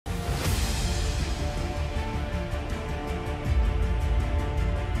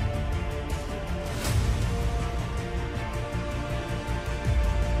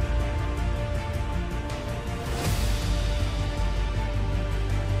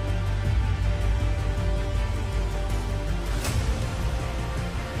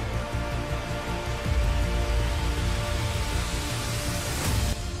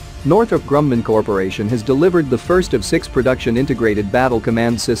Northrop Grumman Corporation has delivered the first of 6 production integrated battle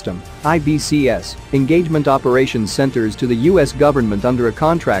command system (IBCS) engagement operations centers to the U.S. government under a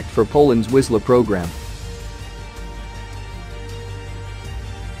contract for Poland's WISLA program.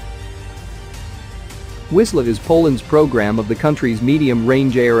 WISLA is Poland's program of the country's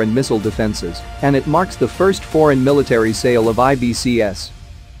medium-range air and missile defenses, and it marks the first foreign military sale of IBCS.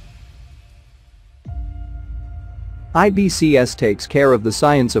 IBCS takes care of the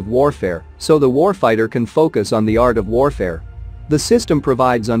science of warfare, so the warfighter can focus on the art of warfare. The system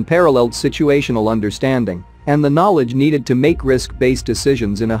provides unparalleled situational understanding and the knowledge needed to make risk-based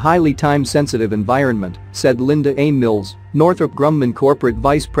decisions in a highly time-sensitive environment, said Linda A. Mills, Northrop Grumman Corporate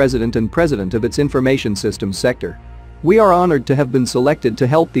Vice President and President of its Information Systems sector. "We are honored to have been selected to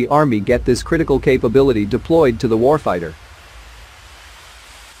help the Army get this critical capability deployed to the warfighter."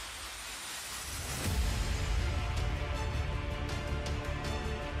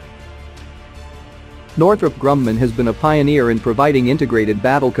 Northrop Grumman has been a pioneer in providing integrated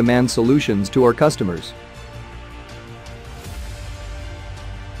battle command solutions to our customers.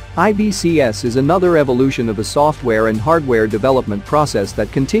 IBCS is another evolution of a software and hardware development process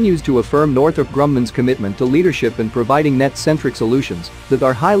that continues to affirm Northrop Grumman's commitment to leadership in providing net-centric solutions that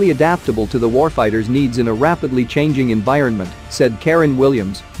are highly adaptable to the warfighter's needs in a rapidly changing environment, said Karen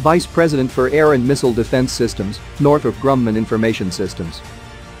Williams, Vice President for Air and Missile Defense Systems, Northrop Grumman Information Systems.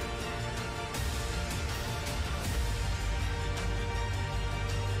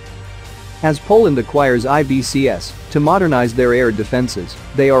 As Poland acquires IBCS to modernize their air defenses,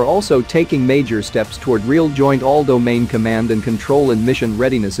 they are also taking major steps toward real joint all-domain command and control and mission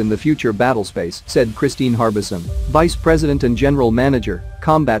readiness in the future battlespace, said Christine Harbison, Vice President and General Manager,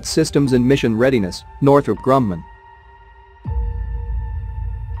 Combat Systems and Mission Readiness, Northrop Grumman.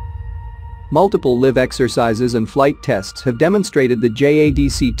 Multiple live exercises and flight tests have demonstrated the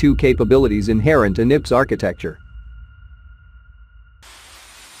JADC2 capabilities inherent in IBCS architecture.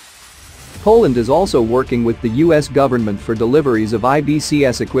 Poland is also working with the U.S. government for deliveries of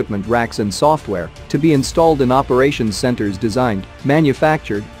IBCS equipment racks and software to be installed in operations centers designed,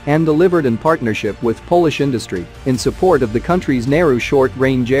 manufactured, and delivered in partnership with Polish industry in support of the country's narrow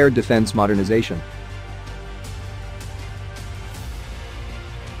short-range air defense modernization.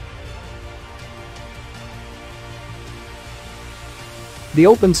 The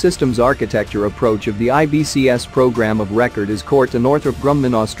open systems architecture approach of the IBCS program of record is core to Northrop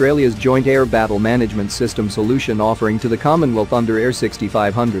Grumman Australia's Joint Air Battle Management System solution offering to the Commonwealth under Air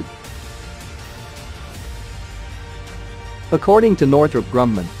 6500. According to Northrop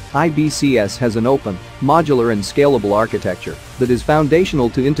Grumman, IBCS has an open, modular and scalable architecture that is foundational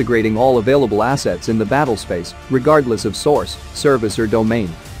to integrating all available assets in the battlespace, regardless of source, service or domain.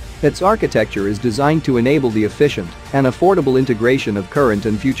 Its architecture is designed to enable the efficient and affordable integration of current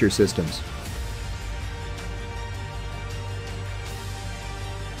and future systems.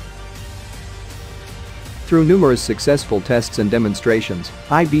 Through numerous successful tests and demonstrations,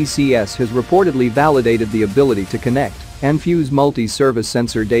 IBCS has reportedly validated the ability to connect and fuse multi-service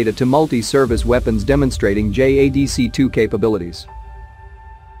sensor data to multi-service weapons, demonstrating JADC2 capabilities.